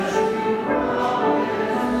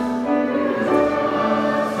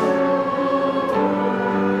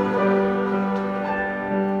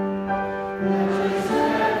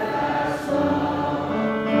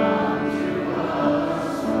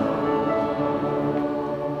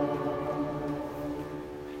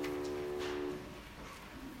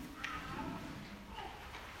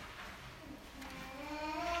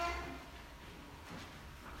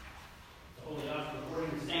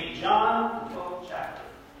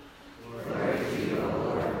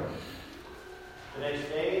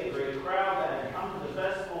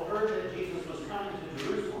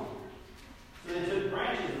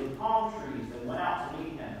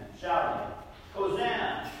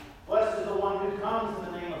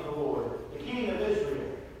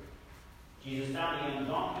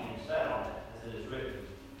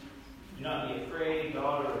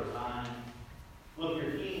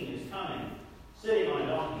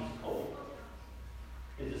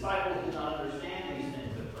disciples did not understand these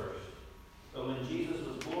things at first. But when Jesus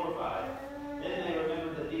was glorified, then they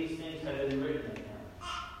remembered that these things had been written of him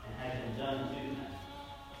and had been done to him.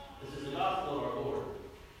 This is the gospel of our Lord.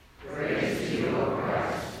 Praise to you, O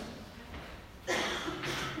Christ.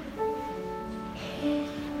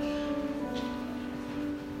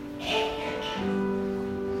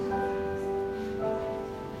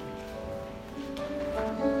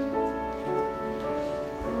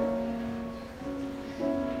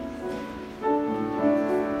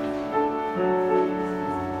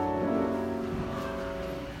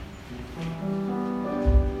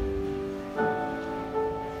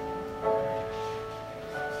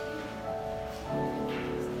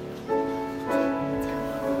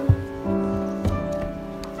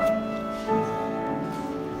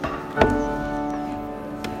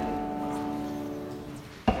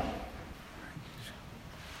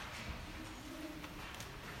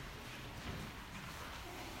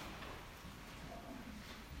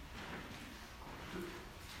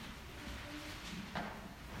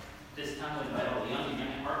 This time we invite all the young and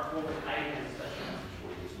young heart forward. I have a special message for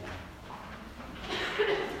you this morning.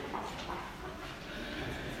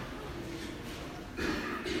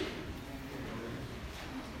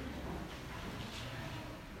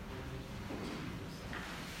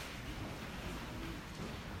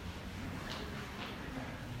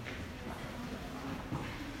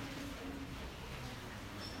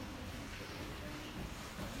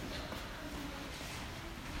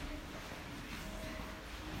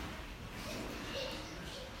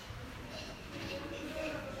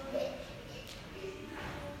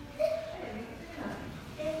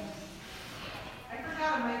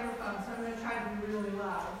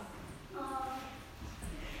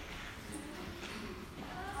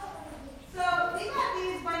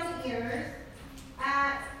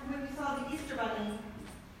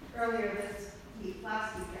 Earlier this week,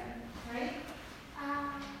 last weekend, right?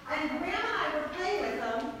 And Grandma and I were playing with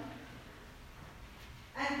them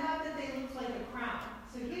and thought that they looked like a crown.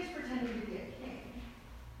 So he was pretending to be a king.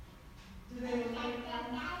 Do they look like a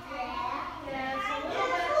crown? Yeah, A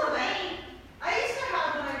little bit. I used to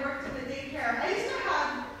have, when I worked at the daycare, I used to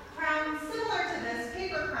have crowns similar to this,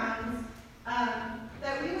 paper crowns,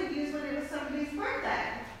 that we would use when it was somebody's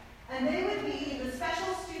birthday. And they would be the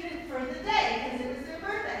special student for the day because it was their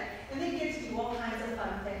birthday. And they get to do all kinds of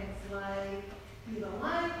fun things like be the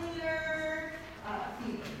line leader,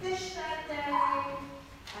 feed the fish that day.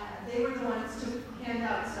 They were the ones to hand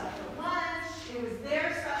out stuff for lunch. It was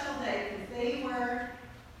their special day because they were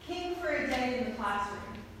king for a day in the classroom.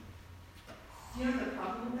 Do you know what the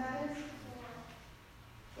problem with that is?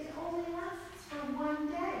 It only lasts for one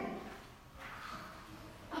day.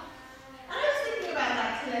 I was thinking about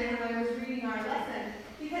that today when I was reading our lesson,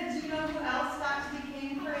 because do you know who else got to be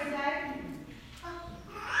king for a day?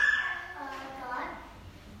 God.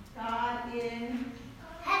 God in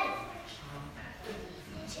Heaven.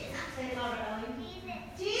 Say it louder, Ellie.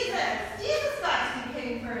 Jesus got to be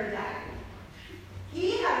king for a day.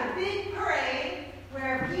 He had a big parade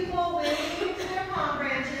where people waved their palm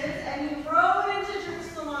branches and you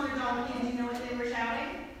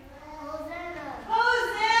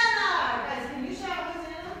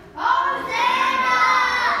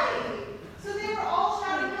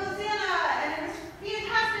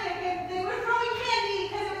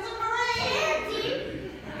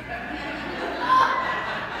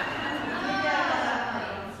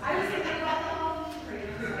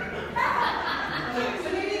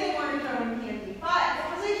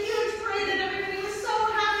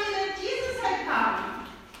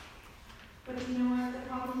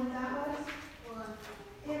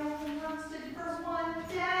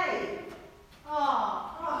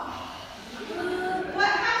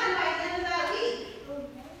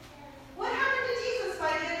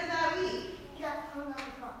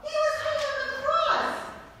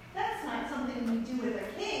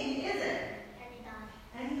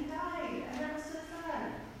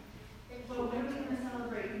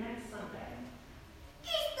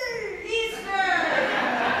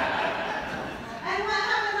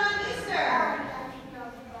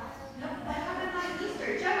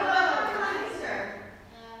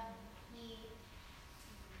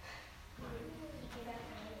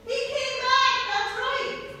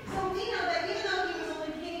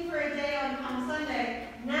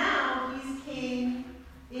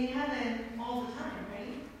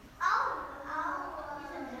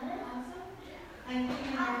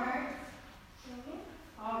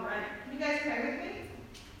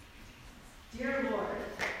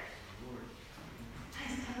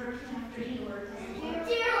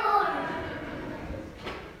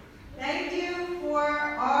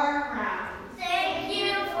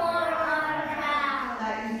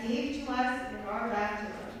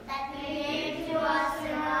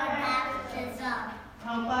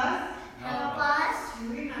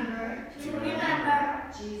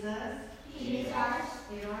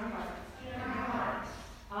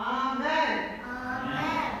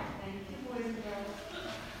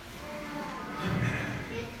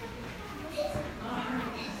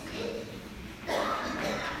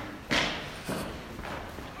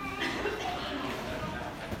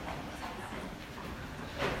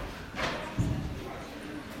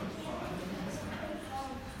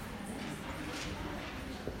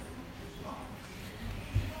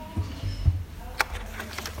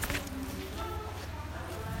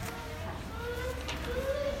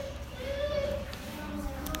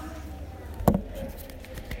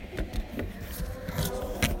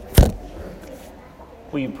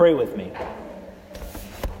Will you pray with me?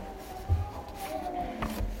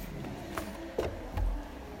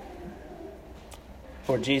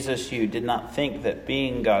 Lord Jesus, you did not think that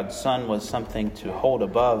being God's Son was something to hold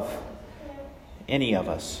above any of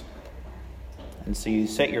us. And so you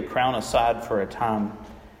set your crown aside for a time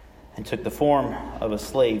and took the form of a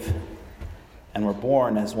slave and were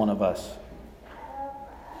born as one of us.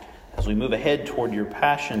 As we move ahead toward your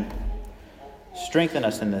passion, strengthen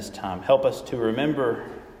us in this time. Help us to remember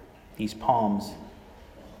these palms,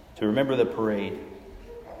 to remember the parade,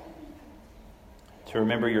 to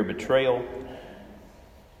remember your betrayal,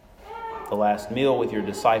 the last meal with your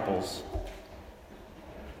disciples,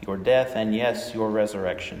 your death, and yes, your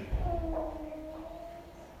resurrection.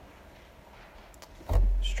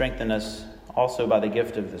 Strengthen us also by the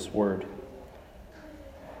gift of this word.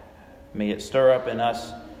 May it stir up in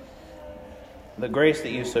us the grace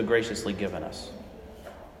that you've so graciously given us,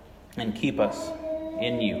 and keep us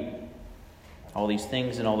in you. All these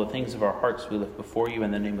things and all the things of our hearts we lift before you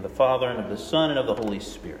in the name of the Father, and of the Son, and of the Holy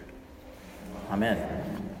Spirit.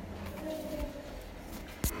 Amen.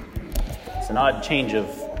 It's an odd change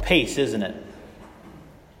of pace, isn't it?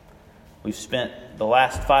 We've spent the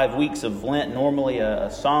last 5 weeks of Lent, normally a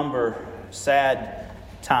somber, sad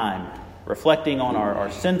time, reflecting on our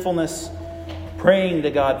sinfulness, praying to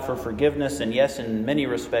God for forgiveness, and yes, in many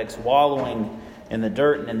respects, wallowing in the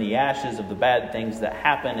dirt and in the ashes of the bad things that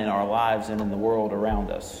happen in our lives and in the world around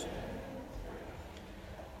us.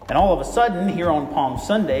 And all of a sudden, here on Palm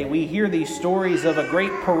Sunday, we hear these stories of a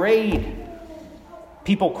great parade.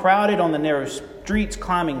 People crowded on the narrow streets,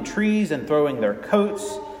 climbing trees and throwing their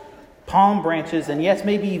coats, palm branches, and yes,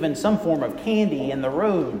 maybe even some form of candy in the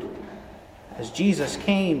road as Jesus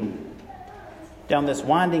came down this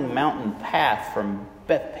winding mountain path from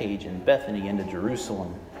Bethpage and Bethany into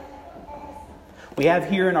Jerusalem. We have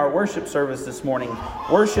here in our worship service this morning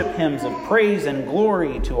worship hymns of praise and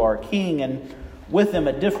glory to our King, and with them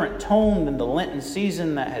a different tone than the Lenten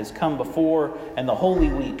season that has come before and the Holy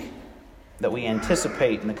Week that we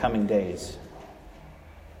anticipate in the coming days.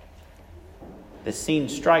 This scene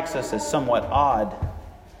strikes us as somewhat odd.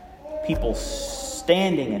 People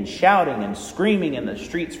standing and shouting and screaming in the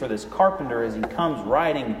streets for this carpenter as he comes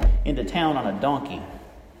riding into town on a donkey.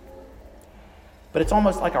 But it's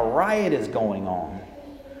almost like a riot is going on.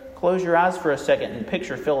 Close your eyes for a second and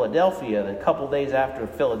picture Philadelphia the couple days after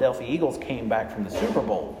the Philadelphia Eagles came back from the Super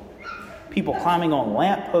Bowl. People climbing on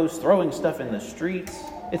lampposts, throwing stuff in the streets.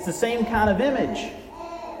 It's the same kind of image.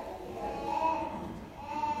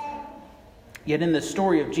 Yet in the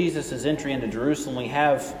story of Jesus' entry into Jerusalem, we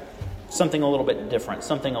have something a little bit different,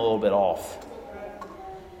 something a little bit off.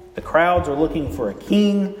 The crowds are looking for a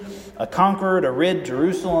king, a conqueror to rid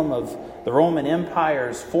Jerusalem of the Roman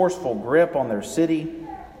Empire's forceful grip on their city.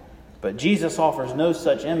 But Jesus offers no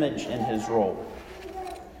such image in his role.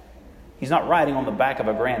 He's not riding on the back of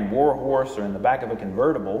a grand war horse or in the back of a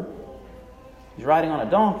convertible. He's riding on a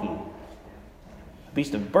donkey, a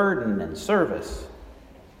beast of burden and service.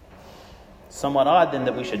 Somewhat odd then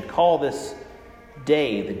that we should call this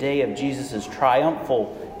day the day of Jesus'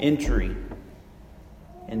 triumphal entry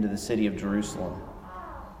into the city of Jerusalem.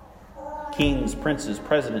 Kings, princes,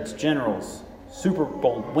 presidents, generals, Super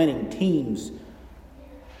Bowl winning teams,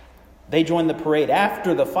 they join the parade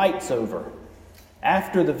after the fight's over,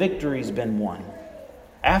 after the victory's been won,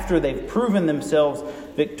 after they've proven themselves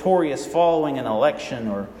victorious following an election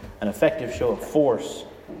or an effective show of force.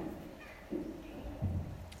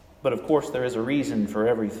 But of course, there is a reason for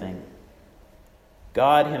everything.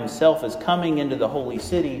 God himself is coming into the holy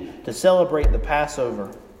city to celebrate the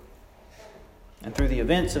Passover. And through the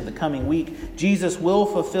events of the coming week, Jesus will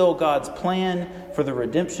fulfill God's plan for the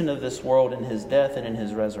redemption of this world in his death and in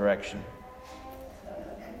his resurrection.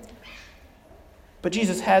 But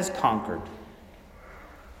Jesus has conquered.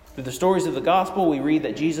 Through the stories of the gospel, we read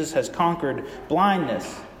that Jesus has conquered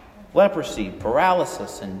blindness, leprosy,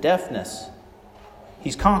 paralysis, and deafness.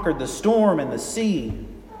 He's conquered the storm and the sea,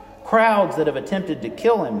 crowds that have attempted to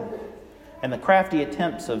kill him, and the crafty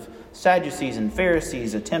attempts of Sadducees and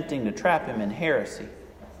Pharisees attempting to trap him in heresy.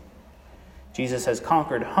 Jesus has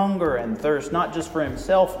conquered hunger and thirst, not just for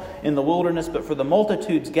himself in the wilderness, but for the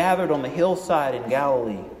multitudes gathered on the hillside in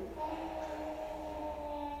Galilee.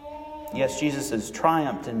 Yes, Jesus has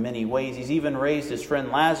triumphed in many ways. He's even raised his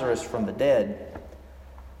friend Lazarus from the dead.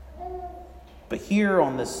 But here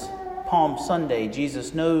on this Palm Sunday,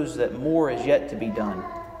 Jesus knows that more is yet to be done.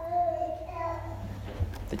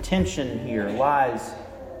 The tension here lies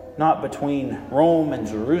not between Rome and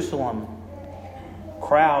Jerusalem,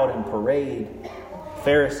 crowd and parade,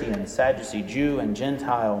 Pharisee and Sadducee, Jew and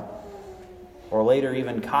Gentile, or later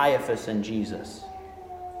even Caiaphas and Jesus.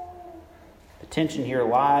 tension here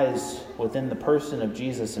lies within the person of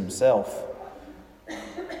Jesus himself,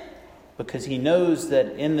 because he knows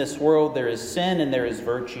that in this world there is sin and there is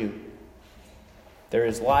virtue. There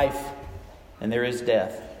is life and there is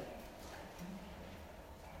death.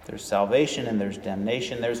 There's salvation and there's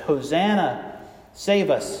damnation. There's Hosanna, save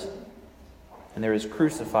us. And there is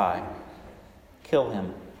crucify, kill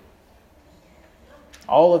him.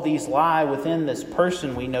 All of these lie within this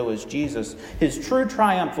person we know as Jesus. His true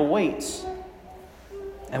triumph awaits.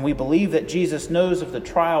 And we believe that Jesus knows of the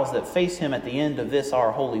trials that face him at the end of this,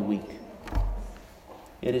 our Holy Week.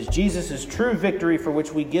 It is Jesus' true victory for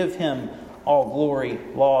which we give him all glory,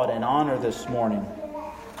 laud, and honor this morning.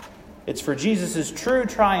 It's for Jesus' true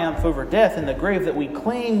triumph over death in the grave that we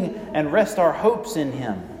cling and rest our hopes in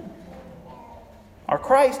him. Our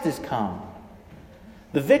Christ is come.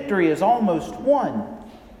 The victory is almost won.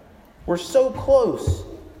 We're so close.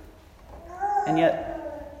 And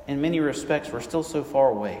yet, in many respects, we're still so far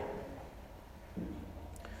away.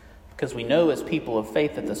 Because we know as people of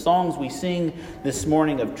faith that the songs we sing this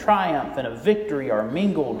morning of triumph and of victory are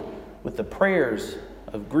mingled with the prayers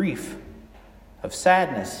of grief, of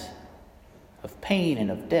sadness, of pain, and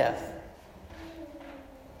of death.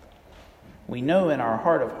 We know in our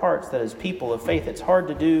heart of hearts that as people of faith, it's hard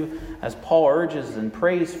to do as Paul urges and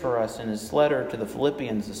prays for us in his letter to the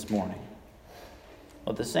Philippians this morning.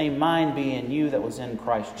 Let the same mind be in you that was in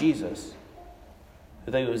Christ Jesus,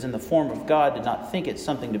 who though he was in the form of God, did not think it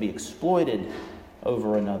something to be exploited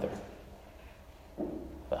over another.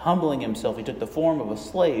 But humbling himself, he took the form of a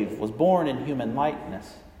slave, was born in human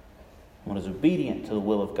likeness, and was obedient to the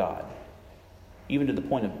will of God, even to the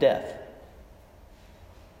point of death.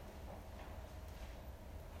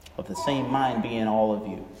 Let the same mind be in all of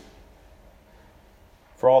you.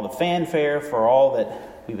 For all the fanfare, for all that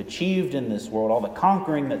we've achieved in this world, all the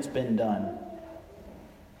conquering that's been done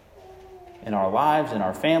in our lives, in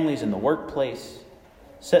our families, in the workplace,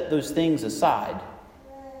 set those things aside.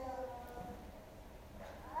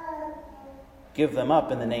 Give them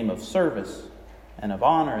up in the name of service and of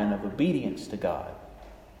honor and of obedience to God.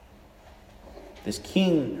 This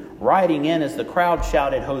king riding in as the crowd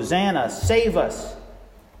shouted, Hosanna, save us.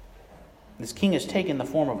 This king has taken the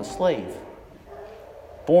form of a slave,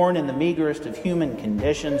 born in the meagerest of human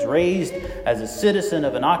conditions, raised as a citizen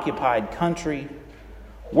of an occupied country,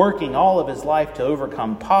 working all of his life to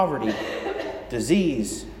overcome poverty,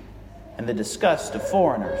 disease, and the disgust of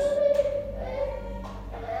foreigners.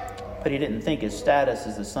 But he didn't think his status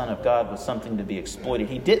as the Son of God was something to be exploited.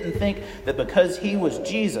 He didn't think that because he was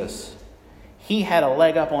Jesus, he had a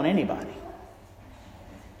leg up on anybody.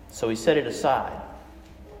 So he set it aside.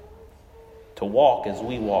 To walk as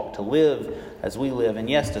we walk, to live as we live, and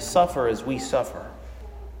yes, to suffer as we suffer.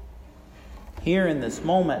 Here in this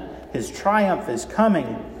moment, his triumph is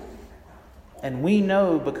coming. And we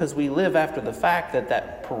know, because we live after the fact, that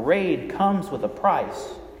that parade comes with a price.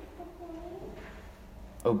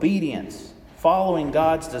 Obedience, following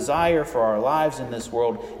God's desire for our lives in this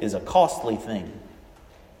world, is a costly thing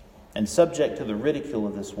and subject to the ridicule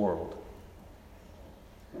of this world.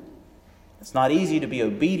 It's not easy to be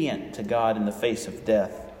obedient to God in the face of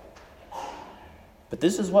death. But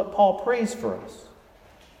this is what Paul prays for us.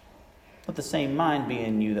 Let the same mind be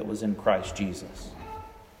in you that was in Christ Jesus.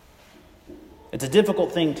 It's a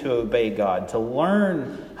difficult thing to obey God, to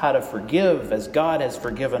learn how to forgive as God has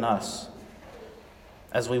forgiven us.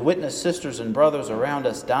 As we witness sisters and brothers around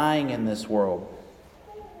us dying in this world,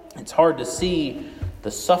 it's hard to see the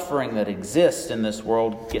suffering that exists in this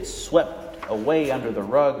world get swept away under the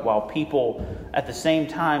rug, while people at the same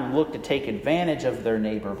time look to take advantage of their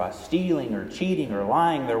neighbor by stealing or cheating or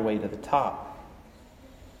lying their way to the top.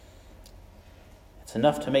 It's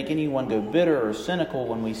enough to make anyone go bitter or cynical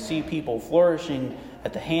when we see people flourishing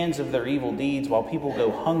at the hands of their evil deeds while people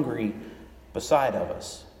go hungry beside of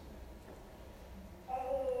us.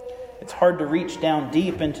 It's hard to reach down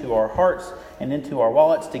deep into our hearts and into our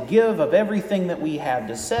wallets, to give of everything that we have,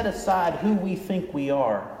 to set aside who we think we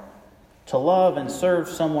are, to love and serve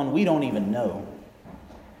someone we don't even know.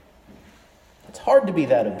 It's hard to be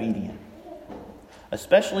that obedient,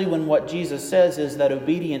 especially when what Jesus says is that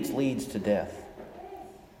obedience leads to death.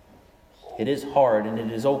 It is hard, and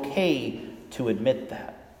it is okay to admit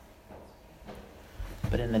that.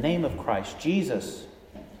 But in the name of Christ Jesus,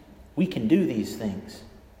 we can do these things.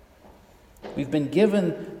 We've been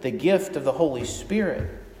given the gift of the Holy Spirit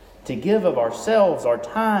to give of ourselves, our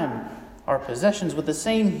time, our possessions with the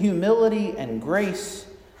same humility and grace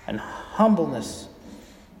and humbleness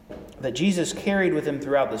that Jesus carried with him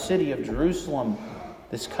throughout the city of Jerusalem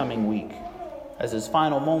this coming week, as his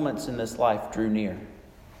final moments in this life drew near.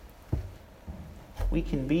 we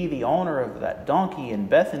can be the owner of that donkey in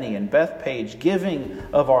Bethany and Bethpage, giving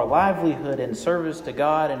of our livelihood in service to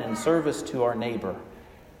God and in service to our neighbor,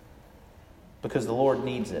 because the Lord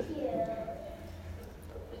needs it.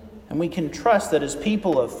 And we can trust that as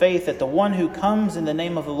people of faith, that the one who comes in the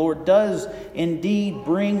name of the Lord does indeed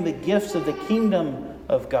bring the gifts of the kingdom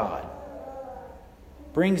of God.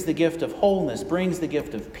 Brings the gift of wholeness, brings the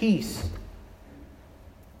gift of peace,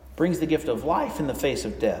 brings the gift of life in the face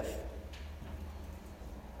of death.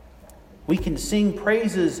 We can sing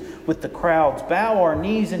praises with the crowds, bow our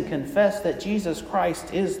knees and confess that Jesus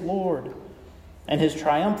Christ is Lord. And his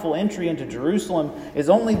triumphal entry into Jerusalem is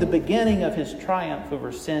only the beginning of his triumph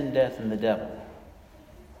over sin, death, and the devil.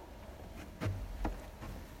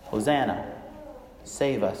 Hosanna,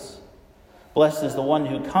 save us. Blessed is the one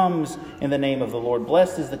who comes in the name of the Lord.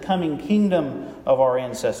 Blessed is the coming kingdom of our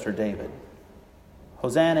ancestor David.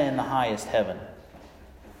 Hosanna in the highest heaven.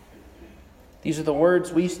 These are the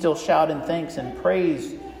words we still shout in thanks and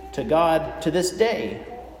praise to God to this day.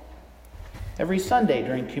 Every Sunday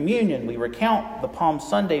during communion, we recount the Palm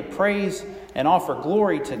Sunday praise and offer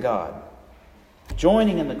glory to God,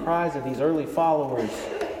 joining in the cries of these early followers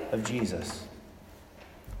of Jesus.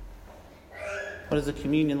 What does the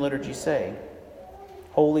communion liturgy say?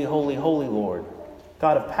 Holy, holy, holy Lord,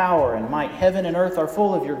 God of power and might, heaven and earth are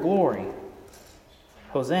full of your glory.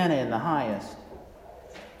 Hosanna in the highest.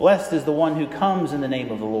 Blessed is the one who comes in the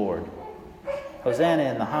name of the Lord. Hosanna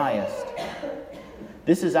in the highest.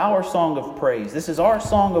 This is our song of praise. This is our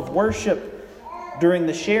song of worship during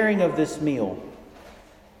the sharing of this meal.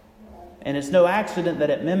 And it's no accident that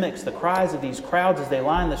it mimics the cries of these crowds as they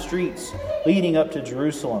line the streets leading up to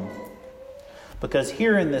Jerusalem. Because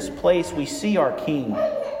here in this place we see our King.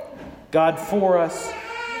 God for us,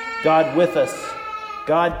 God with us,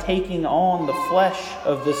 God taking on the flesh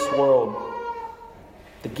of this world.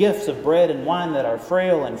 The gifts of bread and wine that are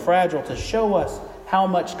frail and fragile to show us how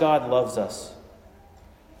much God loves us.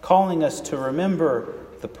 Calling us to remember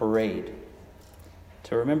the parade,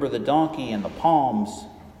 to remember the donkey and the palms,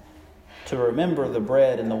 to remember the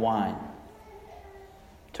bread and the wine,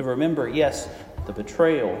 to remember, yes, the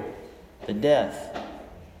betrayal, the death,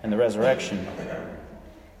 and the resurrection.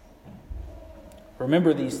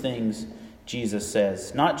 Remember these things, Jesus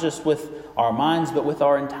says, not just with our minds, but with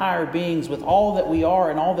our entire beings, with all that we are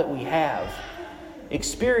and all that we have.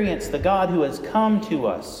 Experience the God who has come to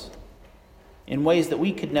us in ways that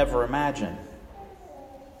we could never imagine.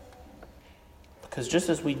 Because just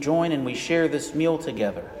as we join and we share this meal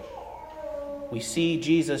together, we see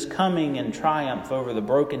Jesus coming in triumph over the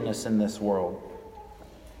brokenness in this world.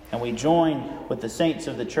 And we join with the saints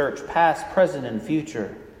of the church, past, present, and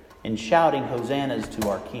future, in shouting hosannas to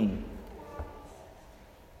our King.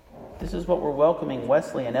 This is what we're welcoming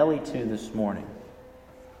Wesley and Ellie to this morning.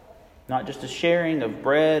 Not just a sharing of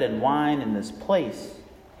bread and wine in this place,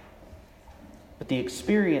 but the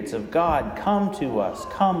experience of God come to us,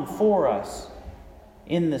 come for us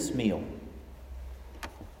in this meal.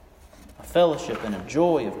 A fellowship and a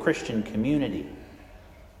joy of Christian community.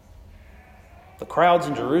 The crowds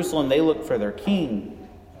in Jerusalem, they look for their King.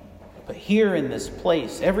 But here in this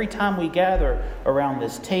place, every time we gather around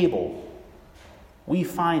this table, we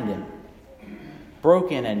find him,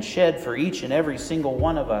 broken and shed for each and every single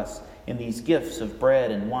one of us in these gifts of bread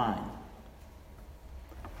and wine.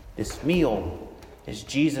 This meal is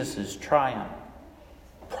Jesus' triumph,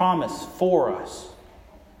 promise for us,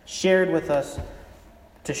 shared with us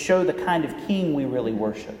to show the kind of King we really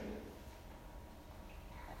worship.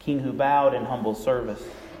 A King who bowed in humble service,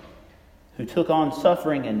 who took on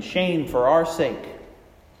suffering and shame for our sake,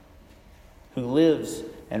 who lives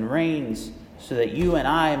and reigns so that you and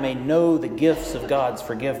I may know the gifts of God's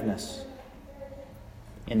forgiveness.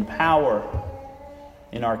 In power,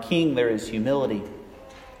 in our King, there is humility.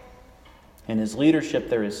 In his leadership,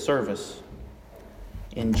 there is service.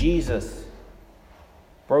 In Jesus,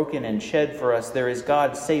 broken and shed for us, there is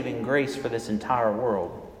God's saving grace for this entire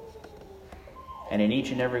world. And in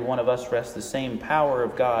each and every one of us rests the same power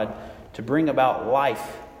of God to bring about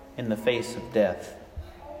life in the face of death.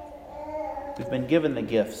 We've been given the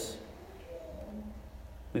gifts.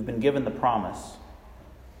 We've been given the promise.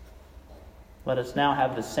 Let us now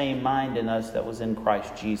have the same mind in us that was in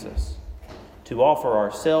Christ Jesus, to offer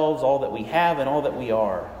ourselves, all that we have and all that we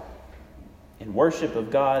are, in worship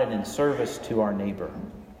of God and in service to our neighbor,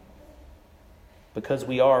 because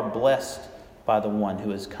we are blessed by the one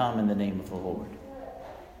who has come in the name of the Lord.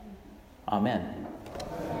 Amen.